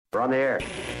We're on the air.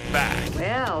 Back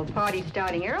Well, party's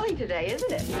starting early today,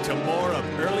 isn't it? to more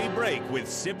of Early Break with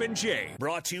Sip and Jay,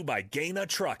 brought to you by Gaina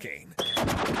Trucking. On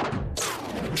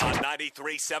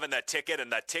 93.7 The Ticket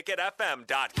and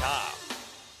theticketfm.com.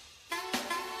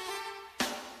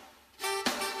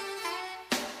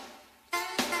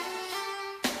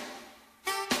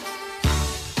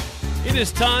 It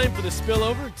is time for the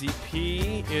spillover.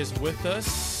 DP is with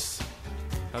us.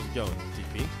 How's it going,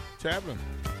 DP? What's happening?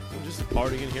 We're just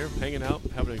partying in here, hanging out,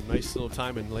 having a nice little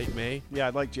time in late May. Yeah,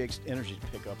 I'd like Jake's energy to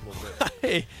pick up a little bit.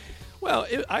 Hey, well,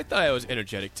 I thought I was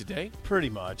energetic today. Pretty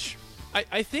much.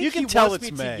 I think You can he tell wants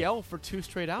it's me May. to yell for 2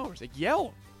 straight hours. Like,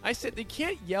 yell. I said they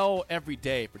can't yell every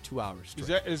day for 2 hours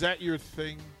straight. Is that your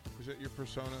thing? Is that your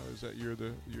persona? Is that you're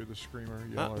the screamer?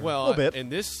 Yeller? Well, A little bit. in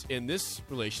this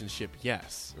relationship,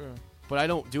 yes. Yeah. But I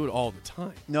don't do it all the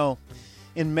time. No,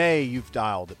 in May you've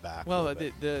dialed it back. Well, a little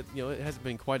bit. it hasn't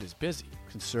been quite as busy.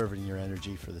 Conserving your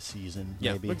energy for the season.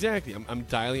 Yeah, maybe. exactly. I'm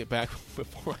dialing it back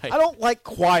before I don't like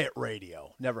quiet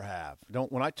radio. Never have.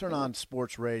 Don't. When I turn on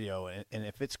sports radio and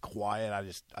if it's quiet, I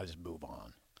just move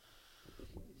on.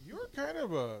 You're kind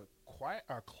of a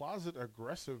closet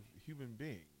aggressive human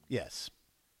being. Yes.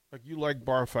 Like you like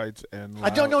bar fights and I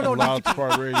don't know. and No, loud not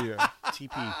sport radio.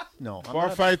 TP. No. I'm Bar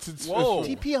not- fights and Whoa.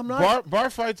 TP. I'm not. bar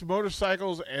fights,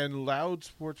 motorcycles, and loud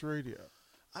sports radio.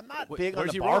 I'm not Wh- big on where's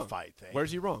the he bar wrong? fight thing.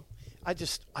 Where's he wrong?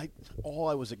 All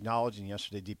I was acknowledging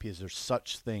yesterday, DP, is there's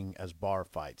such thing as bar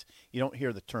fights. You don't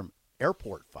hear the term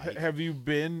airport fight. Have you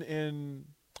been in?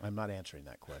 I'm not answering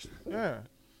that question. Yeah.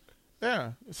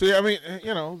 See, I mean,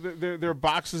 there are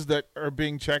boxes that are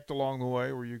being checked along the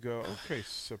way where you go, okay,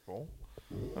 Sipple,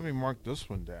 let me mark this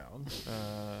one down.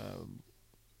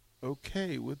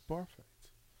 Okay with bar fights.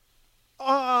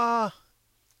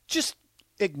 Just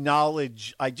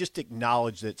acknowledge. I just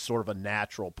acknowledge that it's sort of a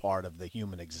natural part of the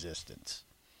human existence.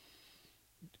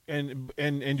 And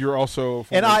you're also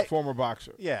And former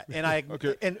boxer. Yeah, and I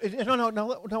Okay. and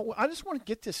no. I just want to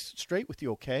get this straight with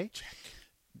you, okay?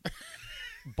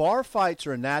 Bar fights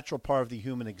are a natural part of the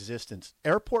human existence.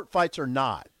 Airport fights are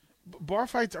not. Bar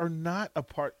fights are not a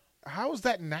part. How is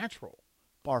that natural?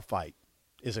 Bar fight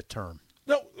is a term.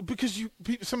 No, because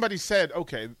somebody said,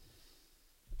 okay,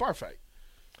 bar fight.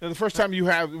 And the first time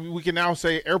we can now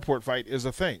say airport fight is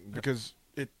a thing because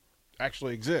it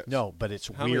actually exists. No, but it's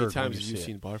How weird. many times when have you see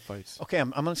seen it. bar fights? Okay,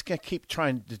 I'm just gonna keep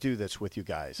trying to do this with you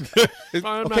guys.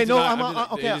 I'm Okay, not no,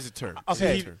 denying- okay. It is a term.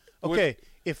 Okay, It's a term. okay.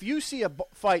 If you see a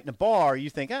fight in a bar,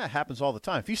 you think, it happens all the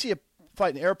time. If you see a fight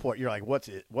in the airport, you're like, what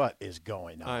is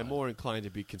going on? I'm more inclined to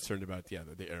be concerned about the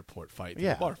airport fight than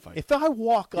yeah. the bar fight. If I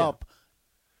walk Yeah. up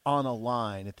on a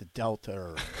line at the Delta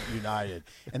or United,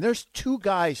 and there's 2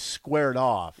 guys squared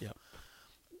off, Yep.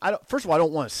 First of all, I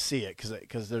don't want to see it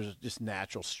because there's just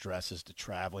natural stresses to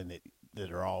traveling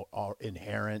that are all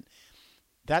inherent.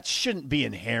 That shouldn't be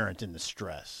inherent in the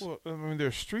stress. Well, I mean,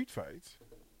 there's street fights.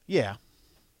 Yeah.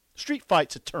 Street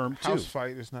fight's a term, too. House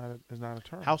fight is not a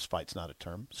term. House fight's not a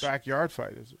term. Backyard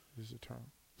fight is a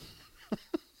term.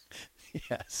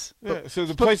 Yes. Yeah, so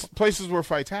the places where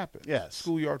fights happen. Yes.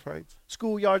 Schoolyard fights.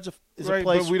 Schoolyards is Right, a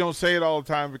place. but we don't say it all the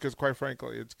time because, quite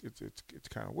frankly, it's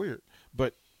kind of weird.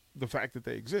 But the fact that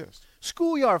they exist.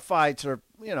 Schoolyard fights are,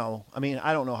 I mean,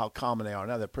 I don't know how common they are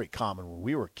now. They're pretty common when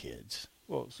we were kids.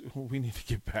 Well, we need to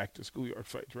get back to schoolyard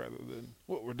fights rather than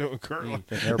what we're doing currently.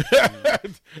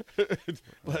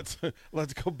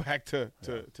 Let's go back to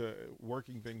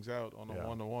working things out on a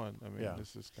one-to-one. I mean,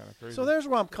 this is kind of crazy. So there's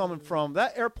where I'm coming from.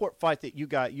 That airport fight that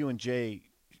you and Jay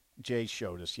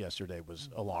showed us yesterday was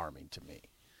alarming to me.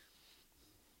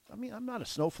 I mean, I'm not a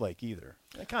snowflake either.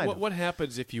 What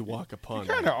happens if you walk upon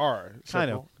You kind of are. Kind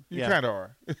Simple. of, You yeah. kind of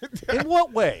are. In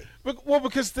what way?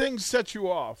 Because things set you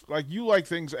off. Like, you like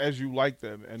things as you like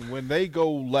them. And when they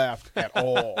go left at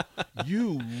all,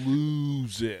 you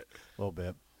lose it. A little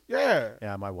bit. Yeah.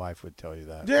 Yeah, my wife would tell you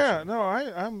that. Yeah, no,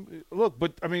 I'm look,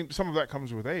 but I mean, some of that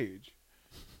comes with age.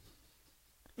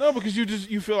 No, because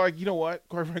you feel like, you know what?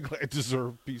 Quite frankly, I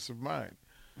deserve peace of mind.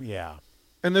 Yeah.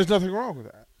 And there's nothing wrong with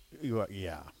that.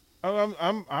 Yeah.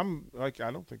 I'm like,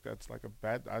 I don't think that's like a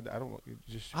bad. I don't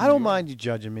just. I don't mind you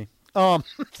judging me. No,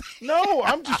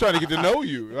 I'm just trying to get to know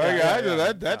you.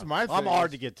 Like, that's my thing. I'm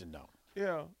hard to get to know.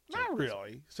 Yeah, not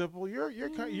really. Simple. You're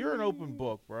an open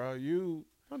book, bro. You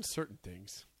on certain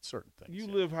things. Certain things. You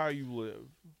live how you live.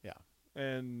 Yeah.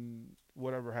 And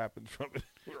whatever happens from it,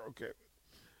 we're okay.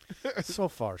 So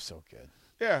far, so good.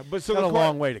 Yeah, but so got a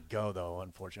long way to go, though.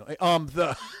 Unfortunately,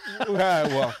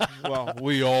 well,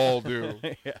 we all do.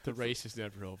 Yeah. The race is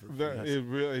never over. It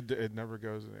really it never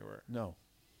goes anywhere. No.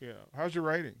 Yeah. How's your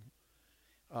writing?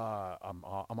 I'm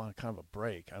on kind of a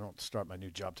break. I don't start my new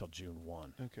job till June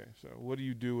 1. Okay, so what do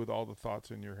you do with all the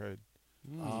thoughts in your head?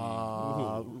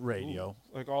 Radio.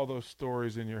 Like all those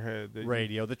stories in your head. That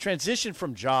Radio. The transition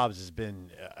from jobs has been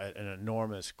an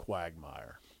enormous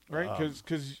quagmire. Right,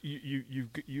 because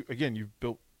you've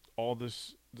built all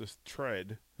this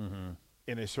tread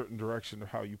in a certain direction of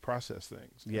how you process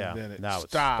things. Yeah, and then it now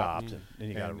stopped, it's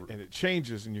stopped, and it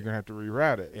changes, and you're gonna have to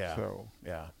reroute it. Yeah,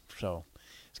 so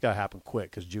it's got to happen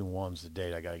quick because June 1's the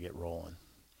date I got to get rolling.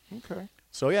 Okay.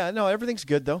 So yeah, no, everything's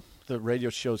good though. The radio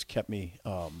shows kept me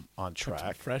on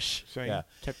track, fresh. Same. Yeah,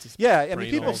 Kept his yeah. I mean,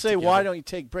 brain people all say, together. "Why don't you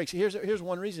take breaks?" Here's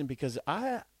one reason: because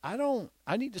I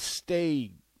need to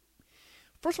stay.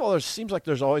 First of all, there seems like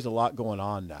there's always a lot going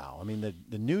on now. I mean,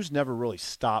 the news never really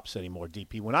stops anymore,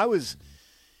 DP. When I was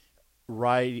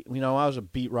I was a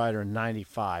beat writer in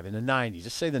 95, in the 90s,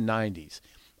 just say the 90s,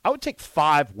 I would take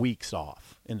 5 weeks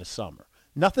off in the summer.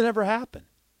 Nothing ever happened.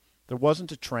 There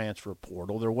wasn't a transfer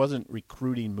portal. There wasn't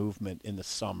recruiting movement in the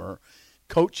summer.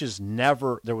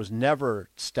 There was never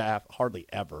hardly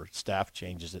ever staff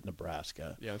changes at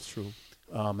Nebraska. Yeah, that's true.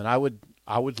 And I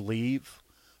would leave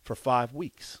for 5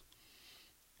 weeks.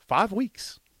 5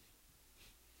 weeks.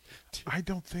 I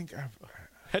don't think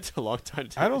That's a long time to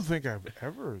take. I don't think I've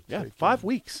ever. Yeah, taken, 5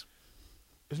 weeks.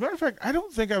 As a matter of fact, I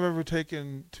don't think I've ever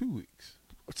taken 2 weeks.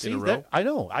 See, a row? I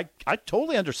know. I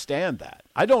totally understand that.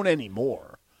 I don't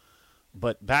anymore.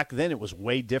 But back then it was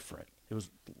way different. It was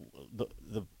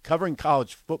the covering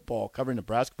college football, covering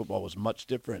Nebraska football was much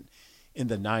different in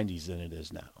the 90s than it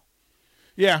is now.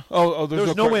 Yeah. Oh,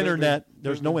 There's no internet.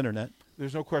 There's no internet.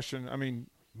 There's no question. I mean,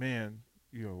 man,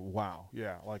 wow.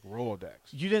 Yeah, like Rolodex.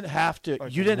 You didn't have to.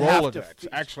 Like You didn't Rolodex, have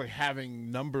to. actually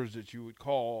having numbers that you would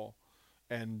call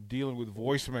and dealing with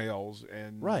voicemails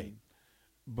and Right.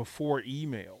 before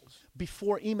emails.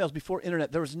 Before emails, before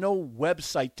internet, there was no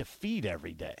website to feed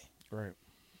every day. Right.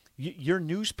 Your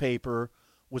newspaper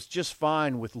was just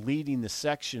fine with leading the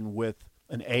section with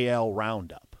an AL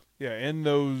roundup. Yeah, in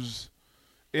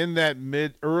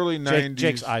that early 90s.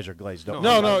 Jake's eyes are glazed over.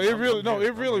 No, it I'm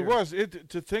really here. was.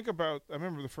 To think about, I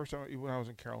remember the first time when I was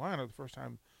in Carolina, the first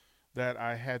time that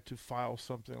I had to file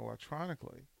something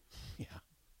electronically. Yeah.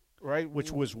 Right?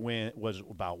 Which was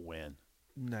about when?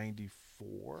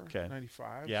 94, Okay.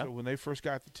 95. Yeah. So when they first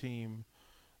got the team,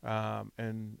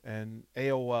 and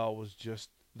AOL was just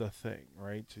the thing,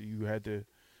 right? So you had to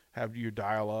have your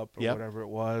dial-up or Yep. whatever it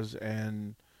was,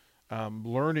 and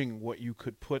learning what you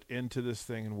could put into this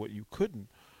thing and what you couldn't,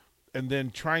 and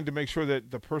then trying to make sure that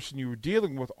the person you were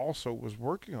dealing with also was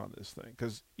working on this thing.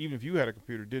 Because even if you had a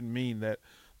computer, it didn't mean that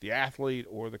the athlete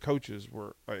or the coaches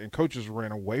were and coaches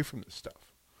ran away from this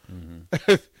stuff.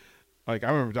 Mm-hmm. Like,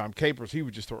 I remember Dom Capers, he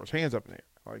would just throw his hands up in the air.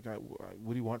 Like,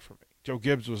 what do you want from me? Joe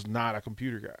Gibbs was not a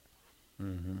computer guy.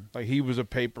 Mm-hmm. Like, he was a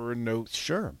paper and note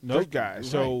guy. Right.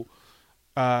 So,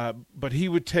 but he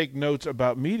would take notes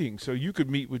about meetings. So you could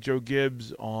meet with Joe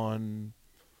Gibbs on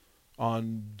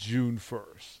June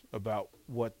 1st about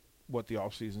what the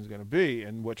offseason is going to be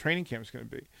and what training camp is going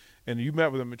to be. And you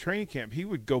met with him at training camp. He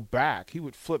would go back. He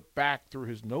would flip back through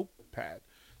his notepad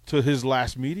to his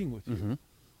last meeting with you. Mm-hmm.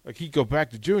 Like, he'd go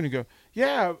back to June and go,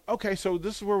 yeah, okay, so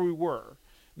this is where we were.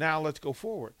 Now let's go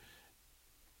forward.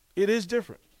 It is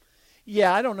different.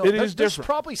 Yeah, I don't know. It There's is different.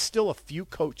 probably still a few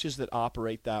coaches that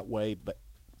operate that way, but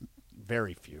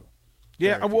very few.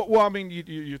 Yeah, Very few. well, I mean,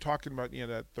 you're talking about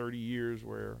that 30 years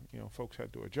where folks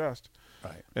had to adjust,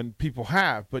 Right. and people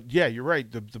have. But yeah, you're right.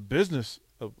 The business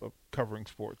of covering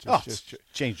sports has It's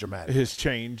changed dramatically. has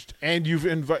changed, and you've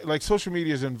like social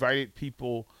media has invited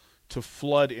people to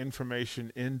flood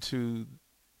information into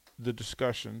the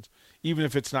discussions, even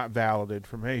if it's not valid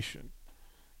information.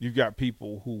 You've got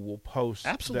people who will post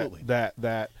Absolutely.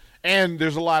 that, and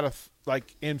there's a lot of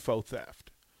like info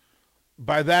theft.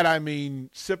 By that I mean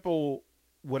Sipple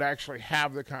would actually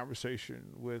have the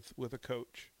conversation with a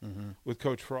coach, with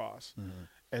Coach Frost,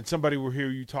 and somebody will hear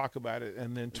you talk about it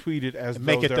and then tweet it as And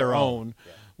though make it their their own, own.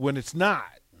 when it's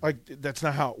not. Like, that's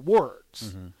not how it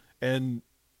works. And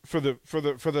for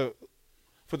the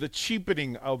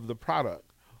cheapening of the product,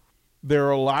 there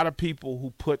are a lot of people who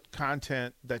put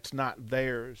content that's not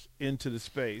theirs into the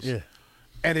space. Yeah.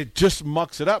 And it just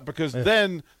mucks it up, because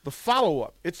then the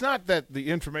follow-up, it's not that the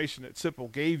information that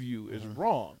Sipple gave you is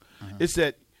wrong. It's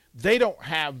that they don't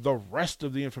have the rest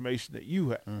of the information that you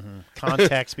have.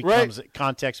 Context Right. becomes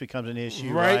an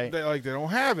issue, Right? right? They don't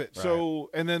have it. So,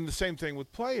 and then the same thing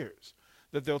with players,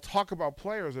 that they'll talk about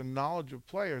players and knowledge of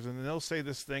players, and then they'll say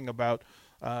this thing about,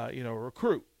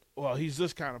 recruit. Well, he's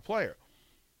this kind of player.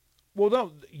 Well,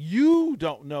 no, you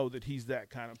don't know that he's that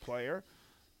kind of player.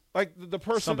 like the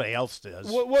person Somebody else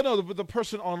does. Well, no, the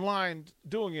person online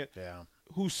doing it, Yeah.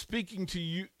 who's speaking to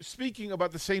you, speaking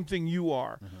about the same thing you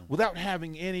are, without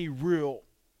having any real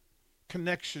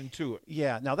connection to it.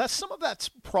 Yeah. Now some of that's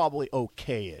probably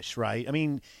okay-ish, right? I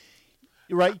mean,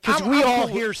 right? Because I'm we all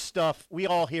cool hear stuff. We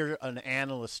all hear an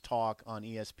analyst talk on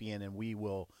ESPN, and we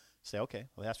will say, okay,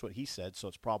 well, that's what he said, so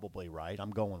it's probably right. I'm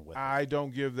going with it. I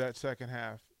don't give that second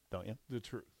half Don't you? the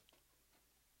truth.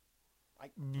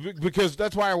 Because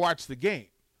that's why I watch the game.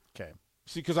 Okay.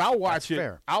 See, because I'll watch That's it.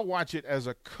 fair. I'll watch it as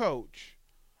a coach.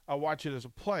 I'll watch it as a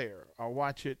player. I'll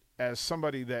watch it as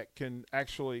somebody that can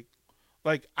actually,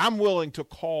 like, I'm willing to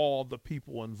call the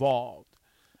people involved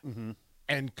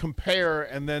and compare,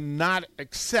 and then not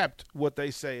accept what they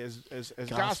say as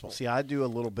gospel. See, I do a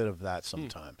little bit of that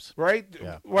sometimes. Right?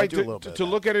 Yeah, I Right. do a little bit of To that.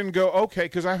 look at it and go, okay,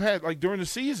 because I've had, like, during the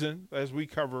season, as we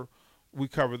cover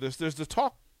this, there's the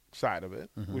talk side of it,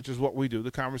 which is what we do,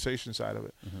 the conversation side of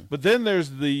it. But then there's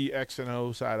the X and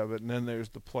O side of it, and then there's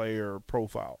the player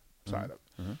profile side of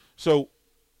it. So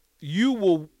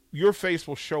your face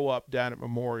will show up down at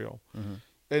Memorial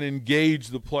and engage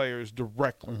the players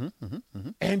directly,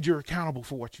 and you're accountable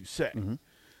for what you say.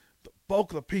 The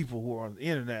bulk of the people who are on the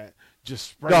internet just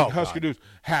spreading Husker news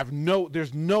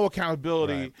there's no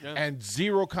accountability and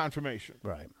zero confirmation.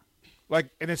 Right. Like,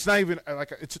 and it's not even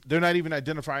they're not even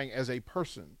identifying as a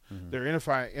person. They're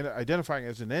identifying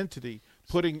as an entity,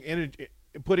 putting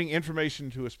information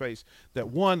into a space that,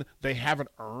 one, they haven't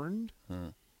earned,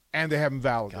 and they haven't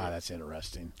validated. God, that's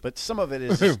interesting. But some of it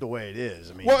is just the way it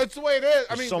is. I mean, Well, it's the way it is.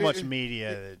 I there's mean, so much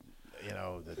media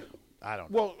that I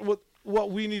don't know. Well,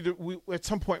 what we need to at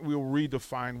some point we'll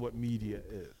redefine what media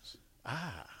is.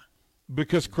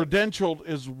 Because credentialed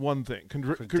is one thing.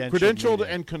 Credentialed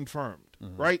media. and confirmed,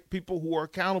 right? People who are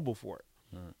accountable for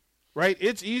it, right?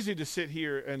 It's easy to sit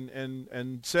here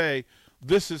and say,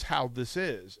 this is how this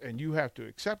is, and you have to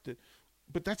accept it.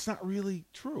 But that's not really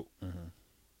true.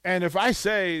 And if I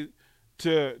say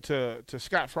to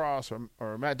Scott Frost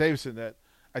or Matt Davison that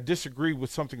I disagree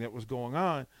with something that was going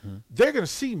on, they're going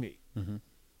to see me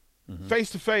face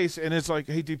to face, and it's like,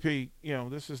 hey, DP,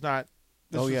 this is not.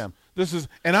 This is,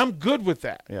 and I'm good with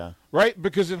that. Yeah. Right?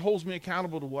 Because it holds me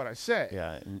accountable to what I say.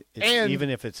 Yeah, And even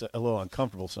if it's a little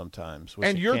uncomfortable sometimes. Which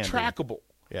And it you're can be. trackable.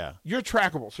 Yeah. You're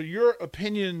trackable. So your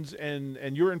opinions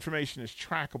and your information is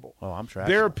trackable. Oh, I'm trackable.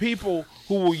 There are people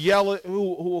who will yell at, who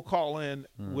will call in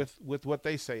with what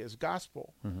they say is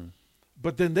gospel.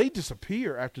 But then they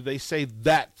disappear after they say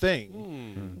that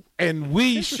thing. And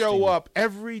we show up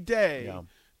every day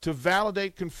to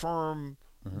validate, confirm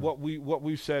what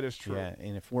we've said is true. Yeah,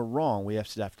 and if we're wrong, we have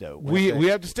to we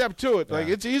have to step to it. Like,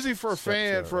 it's easy for a Step to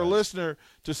fan, it, for a right. listener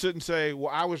to sit and say,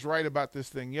 "Well, I was right about this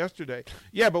thing yesterday."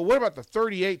 Yeah, but what about the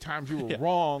 38 times you were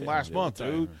wrong last month,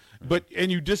 dude?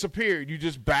 And you disappeared. You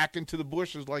just back into the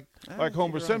bushes like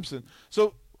Homer Simpson.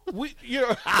 So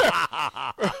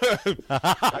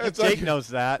it's Jake knows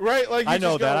that, right? Like, you I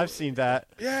know just that. go, I've seen that.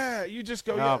 Yeah, you just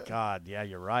go. Oh God, yeah,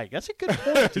 you're right. That's a good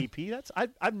point, DP.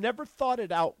 I've never thought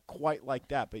it out quite like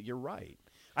that, but you're right.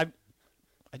 I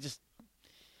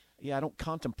don't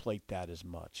contemplate that as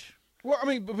much. Well, I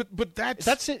mean, but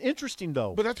That's interesting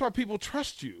though. But that's why people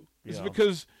trust you. It's Yeah.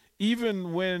 because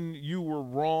even when you were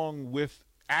wrong with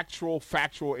actual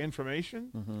factual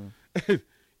information,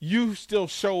 you still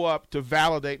show up to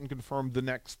validate and confirm the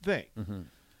next thing.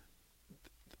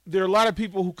 There are a lot of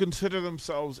people who consider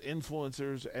themselves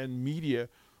influencers and media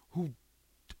who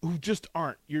just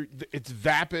aren't. It's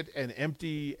vapid and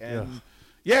empty and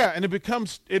and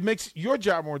it makes your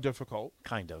job more difficult.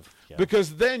 Kind of. Yeah.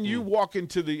 Because then you walk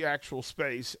into the actual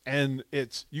space and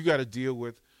you got to deal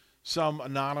with some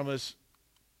anonymous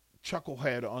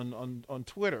chucklehead on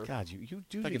Twitter. God, you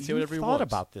do. I can say you whatever he thought wants.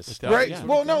 about this It's stuff. Right? Yeah.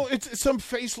 Well, no, it's some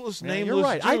faceless, Yeah, nameless you're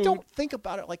right. I dude. don't think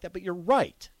about it like that, but you're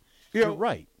right. You're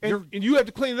right. And you have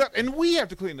to clean it up, and we have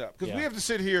to clean it up because we Yeah. have to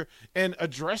sit here and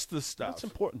address this stuff. That's an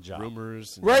important job.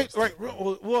 Rumors. And Right, stuff.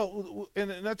 right. Well,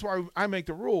 and that's why I make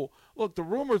the rule. Look, the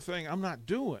rumor thing, I'm not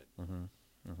doing.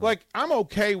 Like, I'm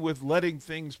okay with letting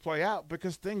things play out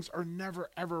because things are never,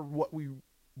 ever what we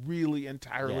really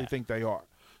entirely think they are.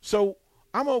 So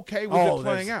I'm okay with it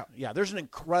playing out. Yeah, there's an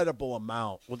incredible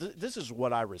amount. Well, this is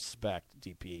what I respect,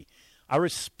 DP. I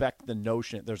respect the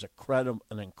notion that there's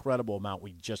an incredible amount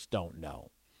we just don't know.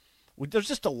 There's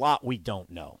just a lot we don't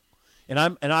know. And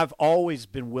I've always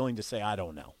been willing to say I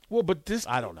don't know. Well, but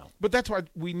I don't know. But that's why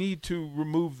we need to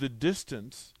remove the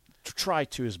distance. To try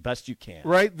to as best you can.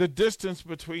 Right? The distance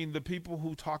between the people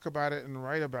who talk about it and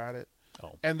write about it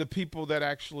and the people that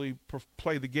actually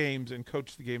play the games and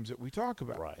coach the games that we talk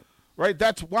about. Right. Right?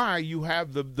 That's why you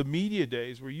have the media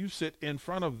days where you sit in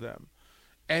front of them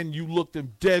and you look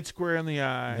them dead square in the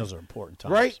eye. Those are important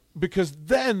times. Right? Because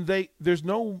then there's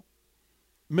no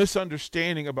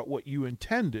misunderstanding about what you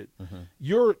intended.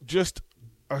 You're just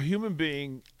a human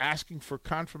being asking for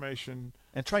confirmation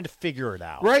and trying to figure it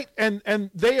out. Right?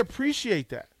 And they appreciate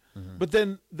that. But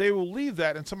then they will leave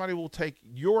that, and somebody will take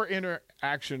your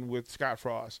interaction with Scott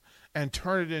Frost and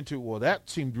turn it into, well, that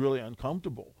seemed really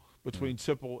uncomfortable between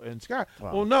Sipple and Scott.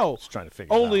 Well, no. Just trying to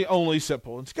figure it out. Only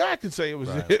Sipple and Scott can say it was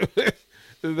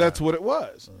that's what it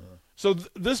was. So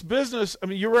this business, I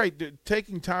mean, you're right.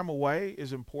 Taking time away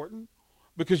is important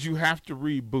because you have to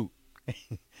reboot.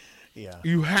 Yeah.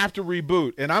 You have to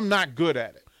reboot, and I'm not good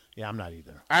at it. Yeah, I'm not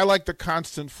either. I like the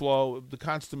constant flow, the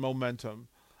constant momentum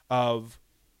of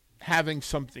having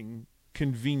something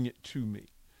convenient to me.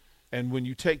 And when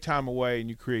you take time away and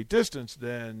you create distance,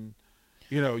 then,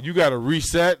 you got to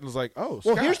reset. And it's like, oh,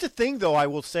 Scott. Well, here's the thing, though. I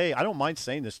will say, I don't mind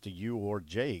saying this to you or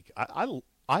Jake.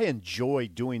 I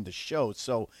enjoy doing the show,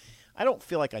 so I don't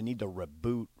feel like I need to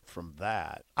reboot from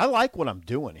that. I like what I'm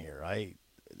doing here.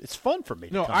 It's fun for me.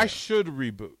 No, I should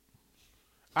reboot.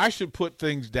 I should put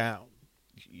things down.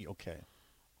 Okay.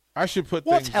 I should put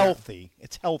well, things it's healthy. Down.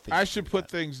 It's healthy. I should put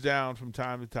things down from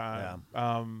time to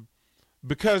time.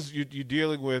 Because you're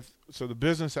dealing with the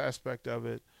business aspect of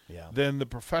it, then the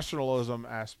professionalism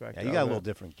aspect of it. You got a little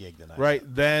different gig than I do. Right.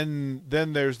 Then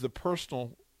there's the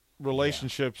personal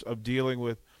relationships of dealing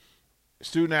with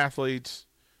student athletes,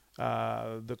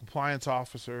 the compliance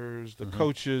officers, the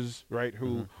coaches, right,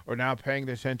 who are now paying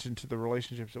attention to the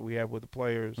relationships that we have with the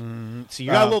players. So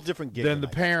you got a little different gig than the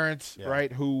parents,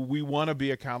 right, who we want to be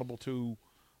accountable to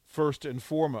first and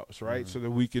foremost, right, so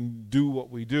that we can do what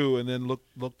we do and then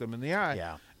look them in the eye.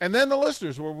 Yeah. And then the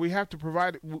listeners, where we have to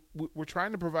provide, we're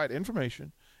trying to provide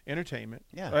information, entertainment,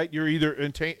 right? You're either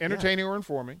entertaining or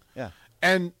informing. Yeah.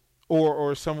 And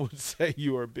or some would say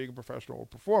you are being professional or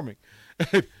performing.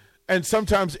 And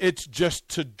sometimes it's just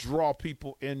to draw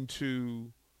people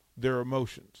into their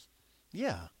emotions.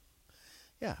 Yeah.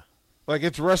 Yeah. Like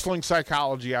it's wrestling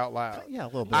psychology out loud. Yeah, a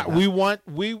little bit.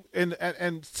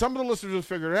 And some of the listeners have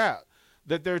figured out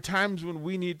that there are times when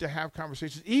we need to have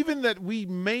conversations, even that we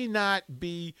may not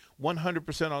be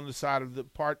 100% on the side of the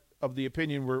part of the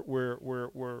opinion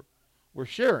we're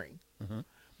sharing,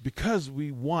 because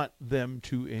we want them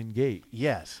to engage.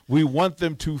 Yes. We want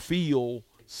them to feel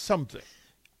something.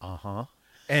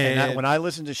 And when I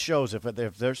listen to shows, if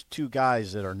there's two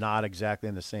guys that are not exactly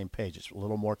on the same page, it's a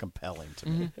little more compelling to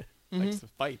me. Likes the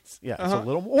fights. Yeah, it's a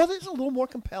little. Well, it's a little more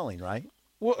compelling, right?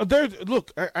 Well,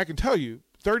 look, I can tell you,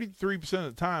 33% of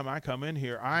the time I come in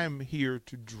here, I am here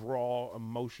to draw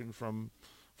emotion from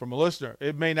a listener.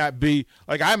 It may not be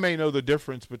like I may know the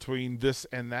difference between this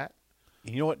and that.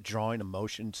 You know what drawing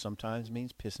emotion sometimes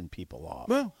means? Pissing people off.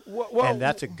 Well, and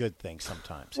that's a good thing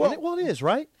sometimes. Well, it is,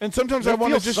 right? And sometimes I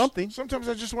want to just something. Sometimes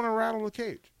I just want to rattle the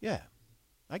cage. Yeah,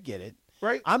 I get it.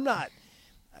 Right? I'm not.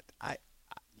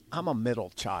 I'm a middle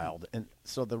child, and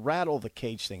so the rattle the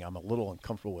cage thing I'm a little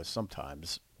uncomfortable with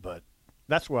sometimes. But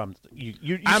that's where I'm. You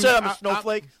said I'm a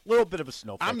snowflake. A little bit of a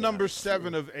snowflake. I'm number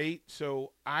 7 of 8,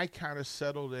 so I kind of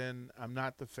settled in. I'm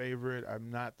not the favorite.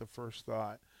 I'm not the first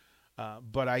thought.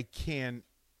 But I can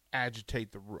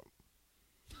agitate the room.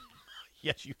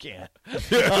 Yes, you can.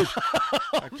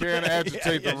 I can't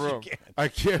agitate the room. I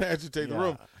can't agitate the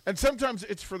room. And sometimes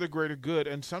it's for the greater good,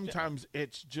 and sometimes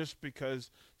it's just because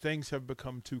things have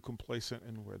become too complacent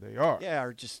in where they are. Yeah,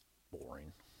 or just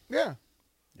boring. Yeah.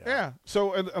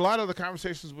 So a lot of the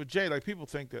conversations with Jay, like people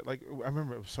think that, like I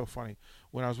remember it was so funny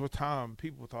when I was with Tom.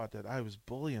 People thought that I was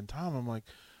bullying Tom. I'm like,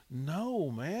 no,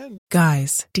 man.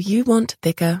 Guys, do you want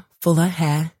thicker, fuller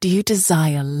hair? Do you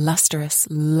desire lustrous,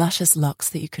 luscious locks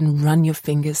that you can run your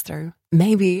fingers through?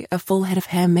 Maybe a full head of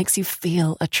hair makes you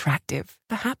feel attractive.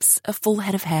 Perhaps a full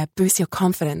head of hair boosts your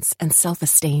confidence and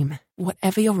self-esteem.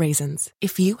 Whatever your reasons,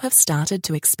 if you have started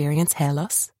to experience hair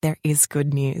loss, there is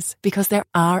good news, because there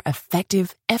are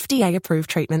effective, FDA-approved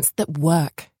treatments that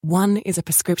work. One is a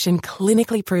prescription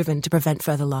clinically proven to prevent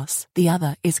further loss. The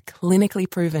other is clinically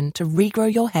proven to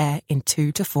regrow your hair in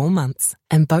 2 to 4 months.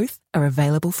 And both are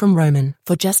available from Roman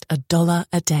for just $1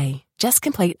 a day. Just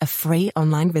complete a free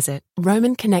online visit.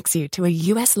 Roman connects you to a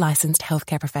US licensed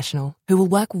healthcare professional who will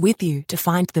work with you to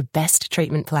find the best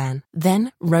treatment plan.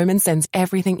 Then Roman sends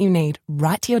everything you need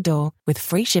right to your door with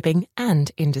free shipping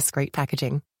and in discreet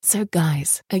packaging. So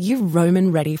guys, are you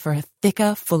Roman ready for a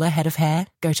thicker, fuller head of hair?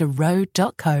 Go to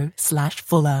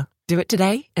ro.co/fuller. Do it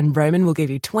today and Roman will give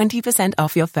you 20%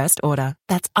 off your first order.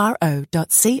 That's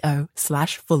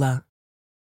ro.co/fuller.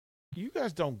 You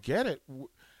guys don't get it.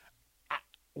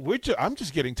 I'm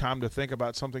just getting time to think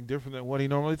about something different than what he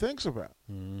normally thinks about.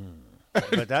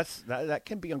 But that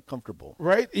can be uncomfortable.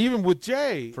 Right? Even with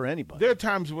Jay. For anybody. There are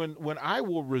times when I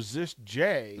will resist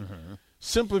Jay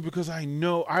simply because I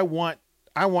know I want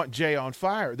Jay on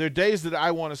fire. There are days that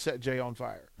I want to set Jay on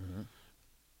fire.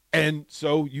 And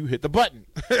so you hit the button.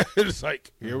 It's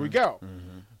like, here we go.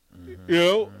 You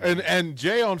know, and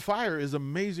Jay on fire is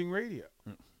amazing radio.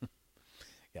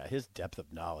 Yeah, his depth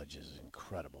of knowledge is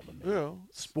incredible to me. Yeah.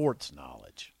 Sports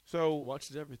knowledge. So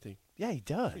Watches everything. Yeah, he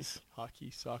does.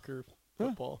 Hockey, soccer,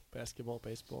 football, basketball,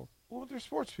 baseball. well, they're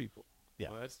sports people.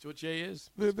 Yeah. Well, that's what Jay is.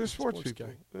 They're sports Sports people.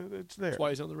 guy. It's there. That's why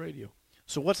he's on the radio.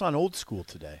 So what's on Old School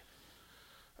today?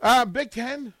 Big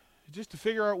Ten, just to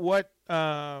figure out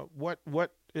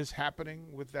what is happening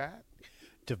with that.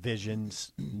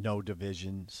 Divisions, no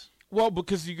divisions. Well,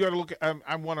 because you got to look at.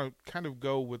 I want to kind of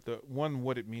go with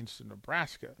what it means to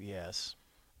Nebraska, Yes.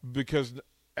 because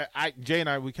Jay and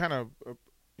I we kind of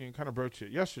broached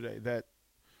it yesterday that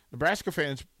Nebraska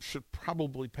fans should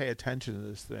probably pay attention to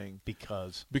this thing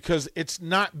Because it's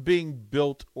not being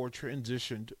built or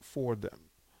transitioned for them.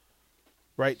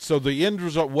 Right? So the end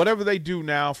result, whatever they do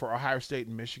now for Ohio State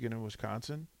and Michigan and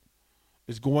Wisconsin,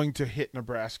 is going to hit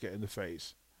Nebraska in the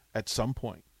face at some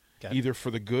point, either for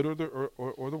the good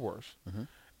or the worse.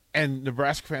 And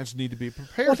Nebraska fans need to be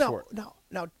prepared for it.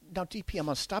 Now, DP, I'm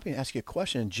going to stop you and ask you a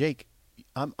question. And Jake,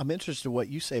 I'm interested in what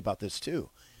you say about this too.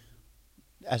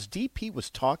 As DP was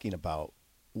talking about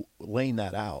laying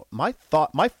that out, my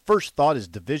first thought is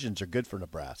divisions are good for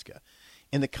Nebraska,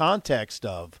 in the context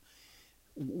of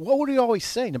what would he always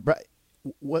say?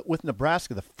 With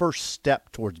Nebraska, the first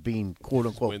step towards being quote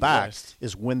unquote back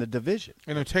is win the division,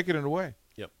 And they're taking it away.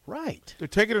 Yep. right? They're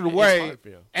taking it It's away, hard for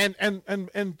you. and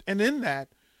in that,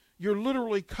 you're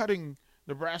literally cutting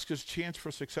Nebraska's chance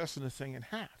for success in the thing in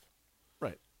half.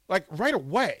 Right. Like right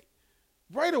away,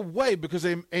 because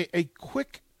a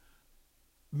quick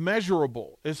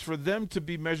measurable is for them to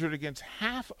be measured against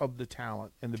half of the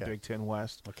talent in the Big Ten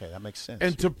West. Okay, that makes sense.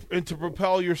 And to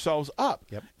propel yourselves up.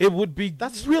 Yep. It would be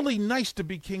really nice to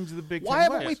be kings of the Big Ten Why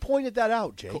West. haven't we pointed that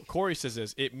out, Jake? Corey says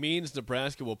this. It means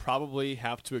Nebraska will probably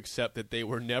have to accept that they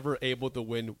were never able to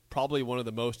win probably one of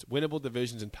the most winnable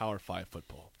divisions in Power 5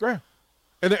 football. Yeah.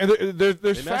 And there's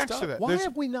They messed facts up. to that. Why There's-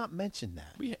 have we not mentioned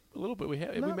that? A little bit. We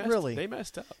Not messed, really. They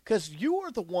messed up. Because you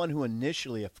were the one who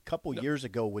initially, a couple years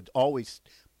ago, would always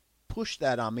push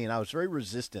that on me, and I was very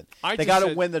resistant. I They just got to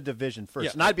said- win the division first,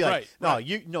 Yeah, and I'd be like, right.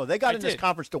 they got I in this did.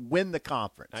 conference to win the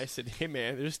conference. I said, hey,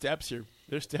 man, there's steps here.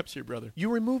 There's steps here, brother. You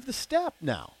remove the step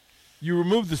now. You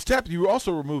remove the step, you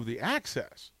also remove the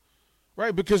access,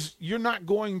 right? Because you're not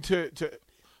going to.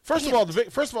 First of all,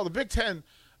 the Big Ten.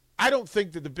 I don't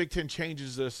think that the Big Ten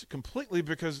changes this completely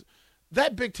because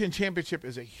that Big Ten championship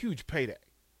is a huge payday.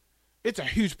 It's a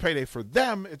huge payday for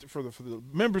them, for the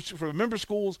member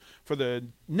schools, for the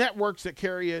networks that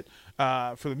carry it,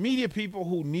 for the media people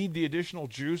who need the additional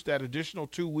juice, that additional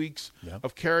 2 weeks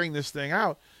of carrying this thing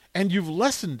out, and you've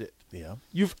lessened it. Yeah.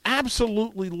 You've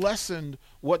absolutely lessened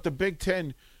what the Big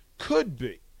Ten could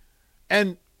be.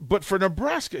 But for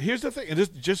Nebraska, here's the thing, and this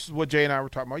is just what Jay and I were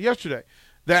talking about yesterday,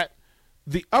 that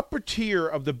the upper tier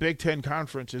of the Big Ten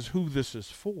Conference is who this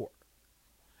is for.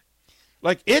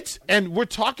 Like and we're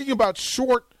talking about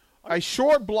a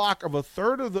short block of a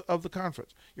third of the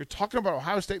conference. You're talking about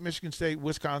Ohio State, Michigan State,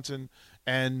 Wisconsin,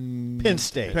 and Penn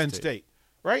State.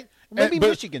 Right? Maybe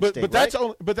Michigan State, but that's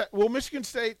right? only, Michigan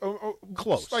State,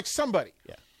 Close. like somebody.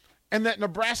 Yeah. And that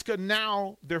Nebraska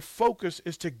now, their focus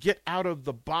is to get out of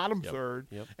the bottom third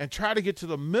and try to get to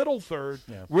the middle third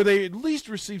where they at least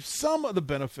receive some of the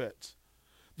benefits.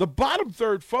 The bottom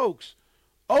third folks,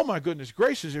 oh my goodness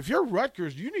gracious, if you're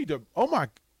Rutgers, you need to,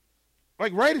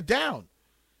 write it down.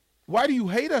 Why do you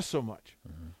hate us so much?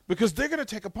 Because they're going to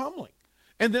take a pummeling.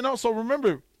 And then also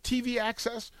remember, TV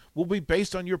access will be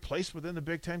based on your place within the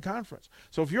Big Ten Conference.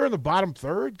 So if you're in the bottom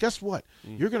third, guess what?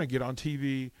 You're going to get on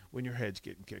TV when your head's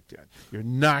getting kicked in. You're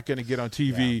not going to get on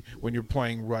TV when you're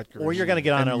playing Rutgers. Or you're going to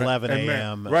get on at 11 and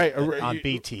a.m. right, on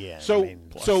BTN.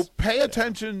 So pay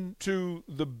attention to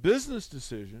the business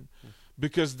decision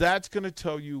because that's going to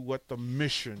tell you what the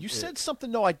mission is. You said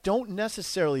something, though, I don't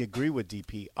necessarily agree with,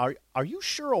 DP. Are you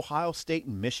sure Ohio State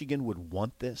and Michigan would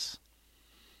want this?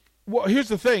 Well, here's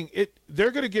the thing.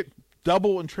 They're going to get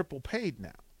double and triple paid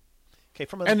now. Okay,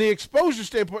 and the exposure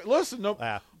standpoint, listen,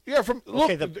 they're going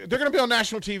to be on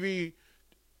national TV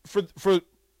for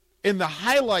in the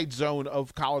highlight zone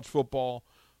of college football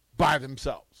by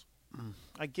themselves.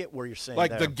 I get where you're saying like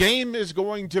there. The game is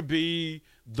going to be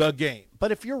the game.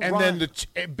 But if you're and then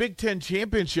the Big Ten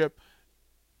championship,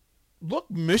 look,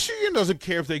 Michigan doesn't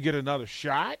care if they get another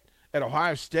shot at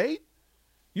Ohio State.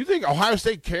 You think Ohio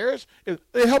State cares? It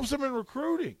helps them in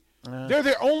recruiting. They're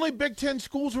the only Big Ten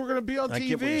schools who are going to be on TV. I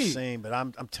get what you're saying, but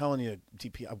I'm telling you,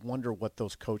 DP, I wonder what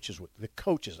those coaches – the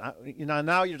coaches –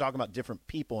 now you're talking about different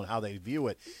people and how they view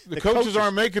it. The coaches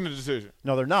aren't making the decision.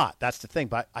 No, they're not. That's the thing,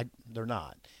 but they're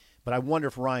not. But I wonder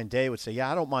if Ryan Day would say,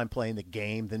 yeah, I don't mind playing the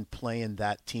game, then playing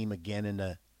that team again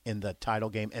in the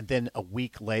title game, and then a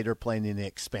week later playing in the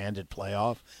expanded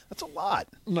playoff. That's a lot.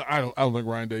 No, I don't think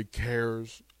Ryan Day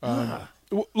cares.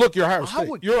 Look, you're Ohio State.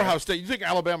 You're Ohio State. You think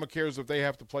Alabama cares if they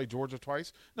have to play Georgia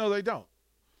twice? No, they don't.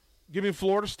 Give me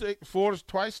Florida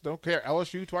twice. Don't care.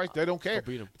 LSU twice. They don't care.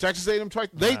 Beat them. Texas A&M twice.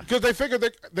 Because they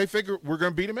figure we're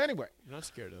going to beat them anyway. You're not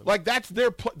scared of them. Like that's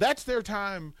their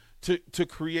time to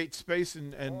create space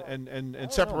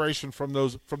and separation from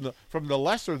the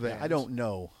lesser than. I don't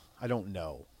know.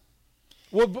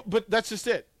 Well, but that's just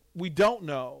it. We don't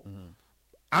know. Mm-hmm.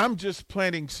 I'm just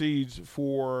planting seeds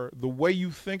for the way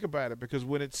you think about it, because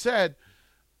when it's said,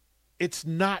 it's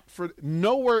not for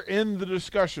nowhere in the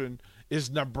discussion is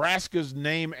Nebraska's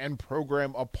name and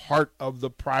program a part of the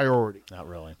priority. Not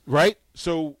really. Right?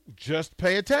 So just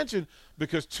pay attention,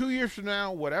 because 2 years from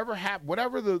now,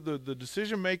 whatever the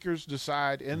decision makers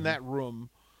decide in that room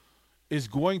is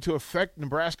going to affect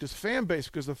Nebraska's fan base,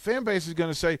 because the fan base is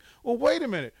going to say, well, wait a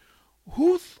minute.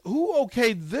 Who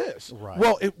okayed this? Right.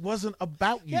 Well, it wasn't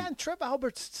about you. Yeah, and Trev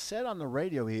Alberts said on the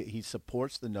radio he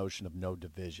supports the notion of no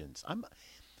divisions.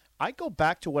 I go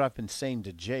back to what I've been saying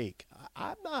to Jake.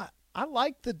 I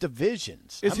like the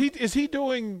divisions. Is he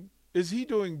doing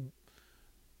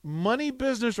money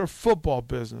business or football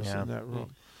business in that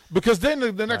room? Because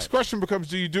then the next question becomes,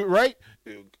 do you do it right?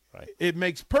 Right. It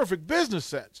makes perfect business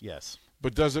sense. Yes.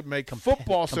 But does it make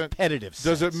football sense? Competitive sense.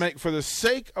 Does it make, for the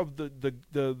sake of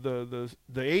the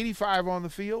 85 on the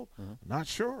field? Mm-hmm. I'm not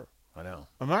sure. I know.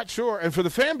 I'm not sure. And for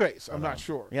the fan base, I'm not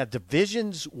sure. Yeah,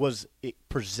 divisions it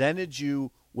presented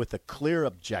you with a clear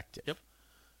objective. Yep.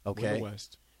 Okay. Win the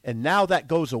West. And now that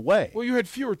goes away. Well, you had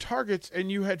fewer targets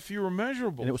and you had fewer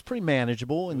measurables. And it was pretty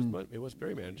manageable. It was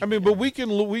very manageable. I mean, but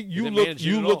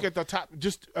you look at the top.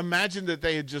 Just imagine that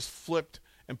they had just flipped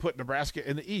and put Nebraska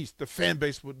in the East. The fan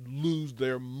base would lose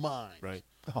their mind. Right.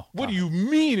 Oh, what do you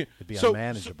mean? It'd be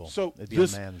unmanageable.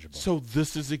 Unmanageable. So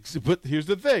this is. But here's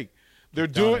the thing: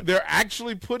 they're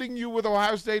actually putting you with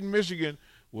Ohio State and Michigan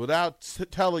without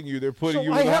telling you they're putting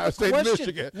you with Ohio State and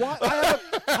Michigan.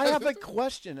 I have a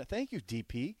question. Thank you,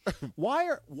 DP.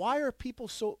 Why are people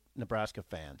Nebraska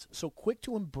fans so quick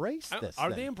to embrace this?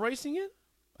 Are they embracing it?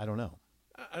 I don't know.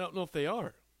 I don't know if they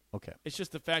are. Okay. It's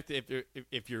just the fact that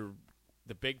if you're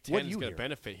the Big Ten is going to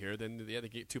benefit here, then they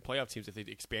get 2 playoff teams if they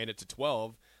expand it to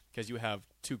 12, because you have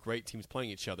 2 great teams playing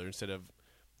each other instead of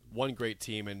one great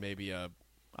team and maybe a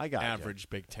average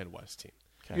Big Ten West team.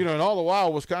 Okay. And all the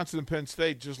while, Wisconsin and Penn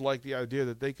State just like the idea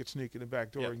that they could sneak in the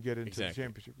back door and get into the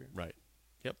championship game. Right.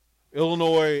 Yep.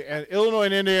 Illinois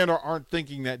and Indiana aren't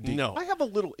thinking that deep. No. I have a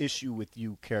little issue with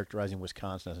you characterizing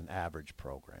Wisconsin as an average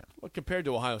program. Well, compared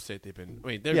to Ohio State, they're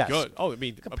good. Oh,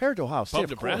 compared to Ohio State, of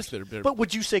Nebraska, course. But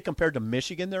would you say compared to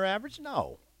Michigan, they're average?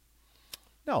 No.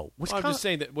 Wisconsin, I'm just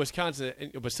saying that Wisconsin,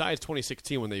 besides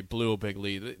 2016 when they blew a big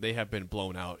lead, they have been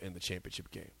blown out in the championship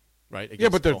game. Right? Yeah,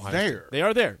 but they're Ohio there. State. They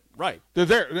are there. Right. They're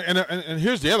there. And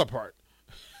here's the other part.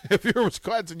 If you're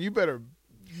Wisconsin, you better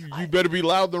be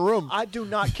loud in the room. I do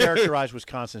not characterize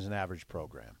Wisconsin as an average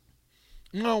program.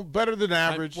 No, better than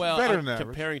average. Better than average.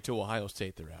 Comparing to Ohio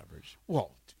State, they're average.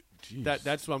 Well, geez.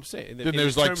 That's what I'm saying. Then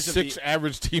there's like 6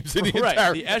 average teams in the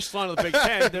entire. Right. The echelon of the Big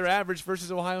Ten, they're average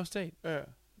versus Ohio State.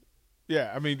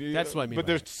 Yeah, I mean. That's what I mean. But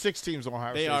there's 6 teams on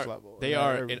Ohio State's level. They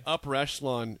are an upper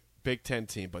echelon Big Ten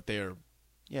team, but they are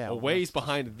a ways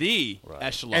behind the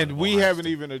echelon. And we haven't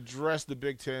even addressed the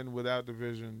Big Ten without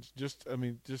divisions. Just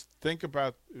think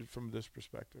about it from this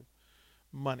perspective.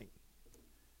 Money.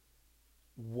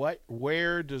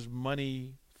 Where does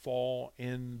money fall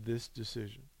in this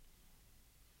decision?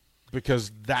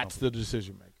 Because that's the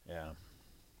decision maker. Yeah.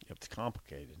 Yep. It's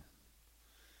complicated.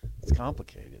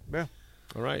 Yeah.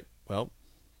 All right. Well,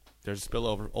 there's a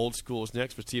spillover. Old School is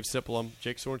next for Steve Sipple. I'm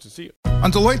Jake Sorensen. See you.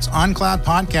 On Deloitte's On Cloud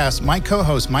podcast, my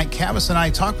co-host Mike Cavus and I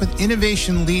talk with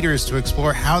innovation leaders to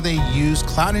explore how they use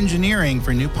cloud engineering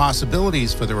for new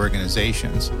possibilities for their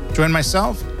organizations. Join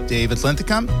myself, David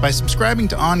Linthicum, by subscribing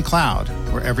to On Cloud,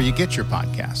 wherever you get your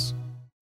podcasts.